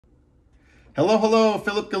Hello, hello,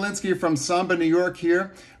 Philip Galinsky from Samba New York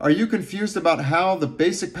here. Are you confused about how the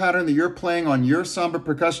basic pattern that you're playing on your samba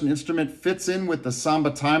percussion instrument fits in with the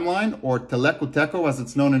samba timeline, or teleco-teco as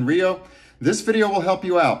it's known in Rio? This video will help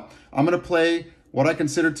you out. I'm going to play what I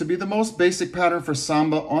consider to be the most basic pattern for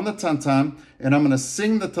samba on the tantan, and I'm going to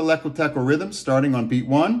sing the teleco-teco rhythm starting on beat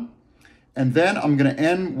 1, and then I'm going to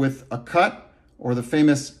end with a cut, or the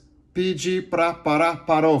famous pigi pra para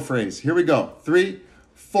paro phrase. Here we go. 3,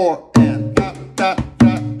 4, and da, da,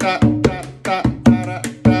 da, da, da, da, da, da, da,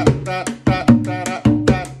 da, da,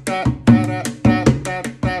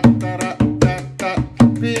 da, da,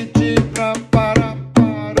 pigi pra para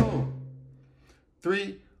paro.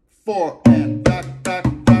 3, 4, and da, da.